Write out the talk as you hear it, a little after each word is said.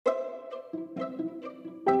Hey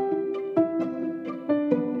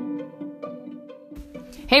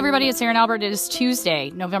everybody, it's Erin Albert. It is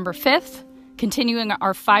Tuesday, November 5th, continuing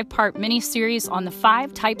our 5-part mini-series on the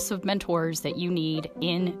 5 types of mentors that you need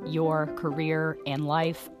in your career and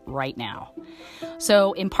life right now.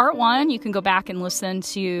 So in part 1, you can go back and listen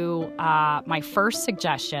to my first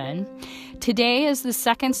suggestion. Today is the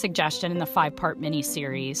second suggestion in the 5-part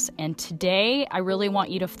mini-series, and today I really want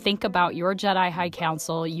you to think about your Jedi High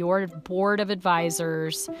Council, your board of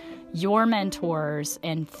advisors, your mentors,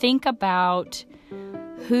 and think about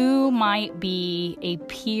who might be a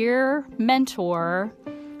peer mentor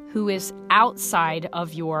who is outside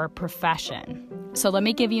of your profession. So let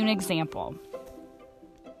me give you an example.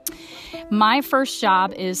 My first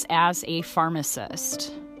job is as a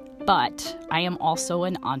pharmacist, but I am also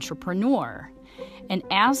an entrepreneur. And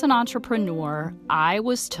as an entrepreneur, I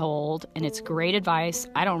was told, and it's great advice,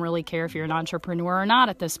 I don't really care if you're an entrepreneur or not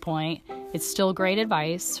at this point, it's still great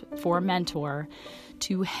advice for a mentor,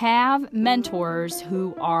 to have mentors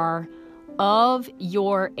who are of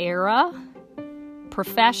your era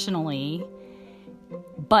professionally,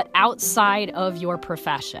 but outside of your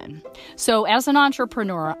profession. So as an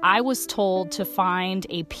entrepreneur, I was told to find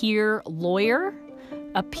a peer lawyer,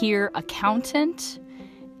 a peer accountant,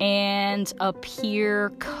 and a peer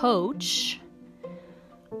coach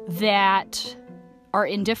that are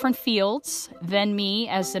in different fields than me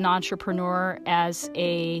as an entrepreneur, as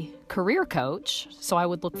a career coach. So I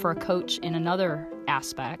would look for a coach in another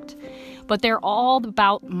aspect. But they're all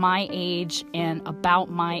about my age and about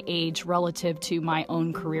my age relative to my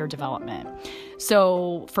own career development.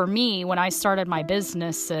 So for me, when I started my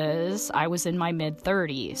businesses, I was in my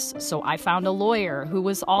mid-30s. So I found a lawyer who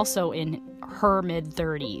was also in her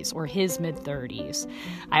mid-30s or his mid-30s.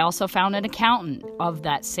 I also found an accountant of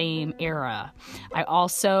that same era. I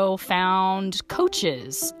also found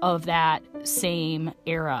coaches of that same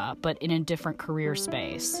era, but in a different career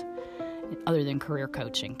space, other than career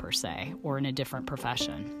coaching per se, or in a different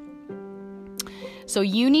profession. So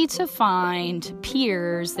you need to find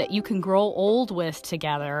peers that you can grow old with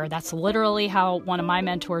together. That's literally how one of my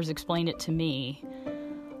mentors explained it to me.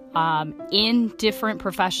 In different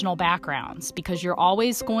professional backgrounds, because you're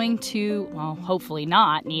always going to, well, hopefully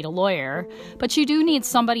not need a lawyer, but you do need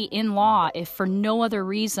somebody in law, if for no other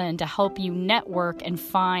reason, to help you network and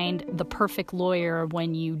find the perfect lawyer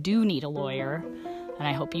when you do need a lawyer. And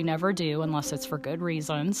I hope you never do, unless it's for good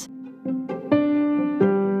reasons.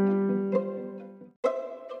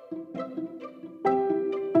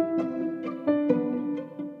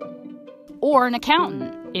 Or an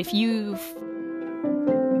accountant, if you've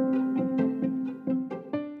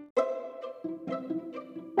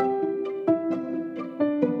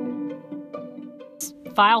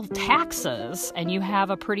filed taxes and you have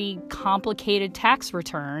a pretty complicated tax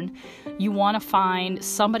return, you want to find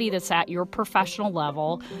somebody that's at your professional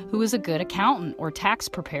level who is a good accountant or tax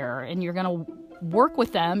preparer, and you're going to work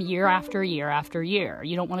with them year after year after year.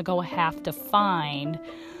 You don't want to have to find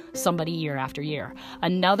somebody year after year.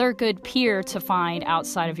 Another good peer to find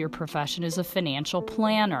outside of your profession is a financial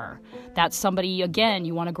planner. That's somebody, again,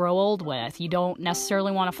 you want to grow old with. You don't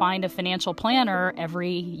necessarily want to find a financial planner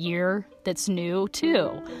every year that's new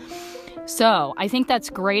too. So I think that's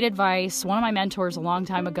great advice. One of my mentors a long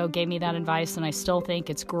time ago gave me that advice, and I still think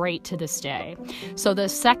it's great to this day. So the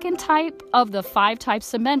second type of the 5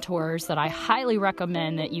 types of mentors that I highly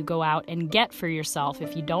recommend that you go out and get for yourself,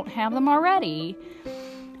 if you don't have them already,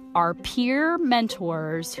 are peer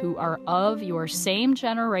mentors who are of your same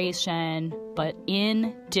generation, but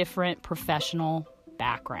in different professional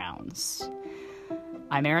backgrounds.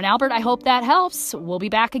 I'm Erin Albert. I hope that helps. We'll be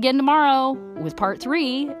back again tomorrow with part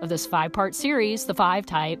 3 of this 5-part series, The 5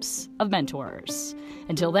 Types of Mentors.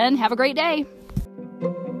 Until then, have a great day.